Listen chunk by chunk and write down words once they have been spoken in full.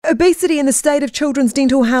Obesity and the state of children's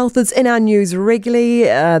dental health is in our news regularly.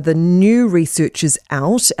 The new research is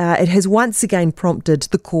out. It has once again prompted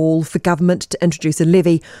the call for government to introduce a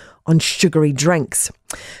levy on sugary drinks.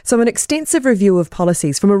 So an extensive review of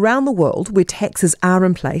policies from around the world where taxes are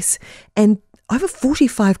in place, and over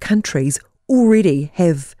 45 countries already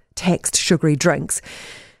have taxed sugary drinks.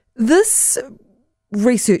 This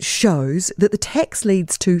research shows that the tax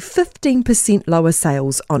leads to 15% lower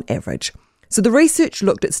sales on average. So the research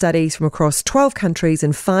looked at studies from across 12 countries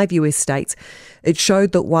and 5 US states. It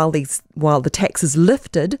showed that while the taxes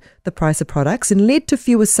lifted the price of products and led to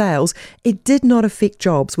fewer sales, it did not affect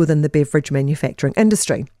jobs within the beverage manufacturing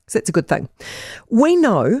industry. So that's a good thing. We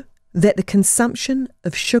know that the consumption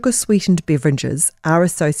of sugar-sweetened beverages are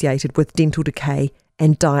associated with dental decay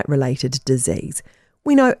and diet-related disease.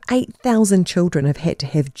 We know 8,000 children have had to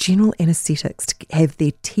have general anaesthetics to have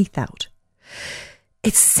their teeth out.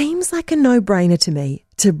 It seems like a no-brainer to me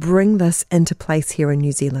to bring this into place here in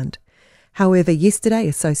New Zealand. However, yesterday,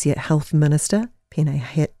 Associate Health Minister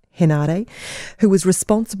Peeni Henare, who was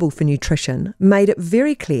responsible for nutrition, made it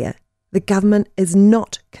very clear the government is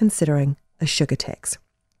not considering a sugar tax.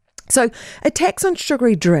 So a tax on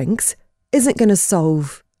sugary drinks isn't going to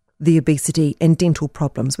solve the obesity and dental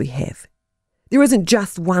problems we have. There isn't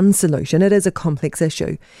just one solution, it is a complex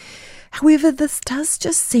issue. However, this does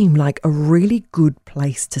just seem like a really good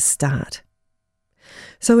place to start.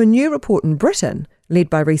 So a new report in Britain, led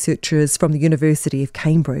by researchers from the University of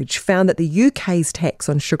Cambridge, found that the UK's tax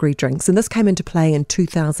on sugary drinks, and this came into play in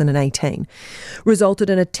 2018, resulted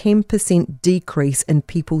in a 10% decrease in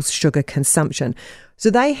people's sugar consumption. So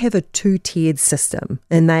they have a two-tiered system,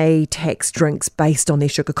 and they tax drinks based on their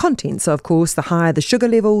sugar content. So, of course, the higher the sugar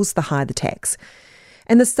levels, the higher the tax.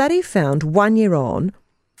 And the study found 1 year on,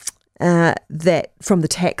 that from the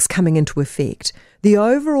tax coming into effect, the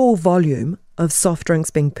overall volume of soft drinks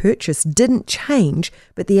being purchased didn't change,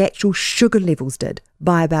 but the actual sugar levels did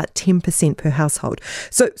by about 10% per household.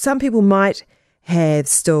 So some people might have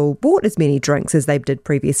still bought as many drinks as they did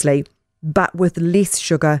previously, but with less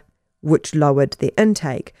sugar, which lowered their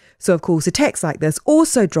intake. So of course, a tax like this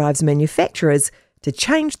also drives manufacturers to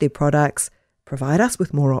change their products, provide us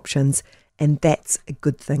with more options, and that's a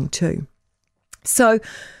good thing too. So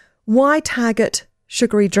why target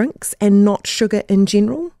sugary drinks and not sugar in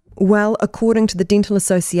general? Well, according to the Dental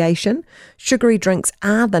Association, sugary drinks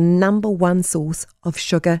are the number one source of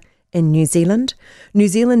sugar in New Zealand. New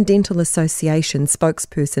Zealand Dental Association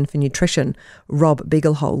spokesperson for nutrition, Rob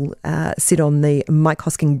Beaglehole, said on the Mike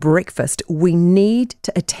Hosking Breakfast, we need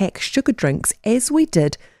to attack sugar drinks as we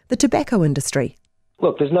did the tobacco industry.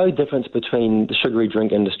 Look, there's no difference between the sugary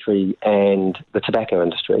drink industry and the tobacco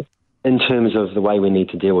industry in terms of the way we need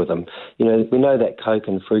to deal with them. You know, we know that Coke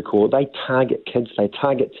and Frucor, they target kids, they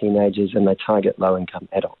target teenagers, and they target low-income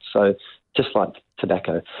adults. So just like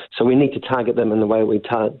tobacco. So we need to target them in the way we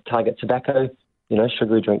target tobacco, you know,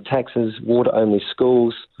 sugary drink taxes, water-only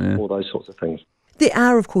schools, all those sorts of things. There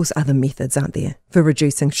are, of course, other methods, aren't there, for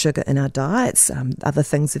reducing sugar in our diets. Other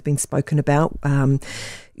things have been spoken about.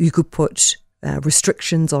 You could put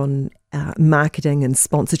restrictions on marketing and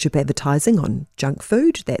sponsorship advertising on junk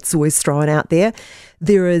food. That's always thrown out there.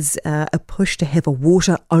 There is a push to have a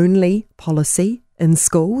water-only policy in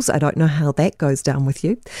schools. I don't know how that goes down with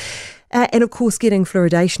you. And of course, getting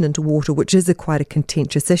fluoridation into water, which is quite a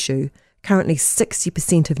contentious issue. Currently,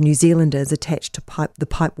 60% of New Zealanders attached to the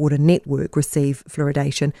Pipewater network receive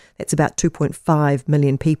fluoridation. That's about 2.5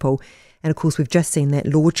 million people. And of course, we've just seen that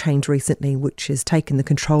law change recently, which has taken the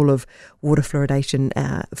control of water fluoridation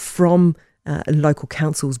from local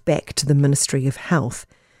councils back to the Ministry of Health.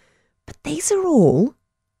 But these are all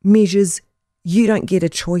measures you don't get a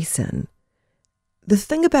choice in. The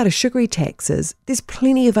thing about a sugary tax is there's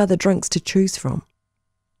plenty of other drinks to choose from.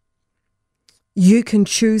 You can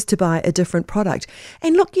choose to buy a different product.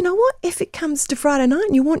 And look, you know what? If it comes to Friday night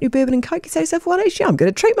and you want your bourbon and Coke, you say to yourself, well, actually, I'm going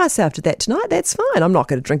to treat myself to that tonight. That's fine. I'm not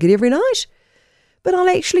going to drink it every night. But I'll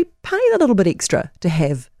actually pay a little bit extra to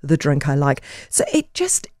have the drink I like. So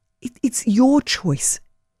it's your choice.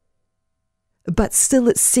 But still,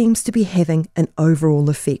 it seems to be having an overall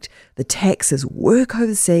effect. The taxes work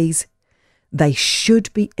overseas. They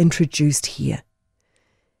should be introduced here.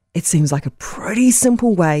 It seems like a pretty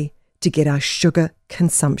simple way to get our sugar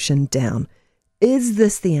consumption down. Is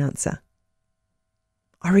this the answer?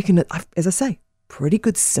 I reckon, as I say, pretty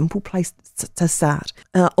good, simple place to start.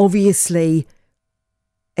 Obviously,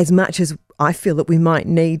 as much as I feel that we might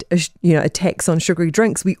need a tax on sugary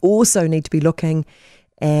drinks, we also need to be looking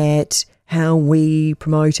at how we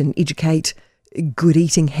promote and educate good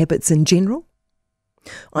eating habits in general.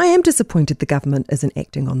 I am disappointed the government isn't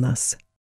acting on this.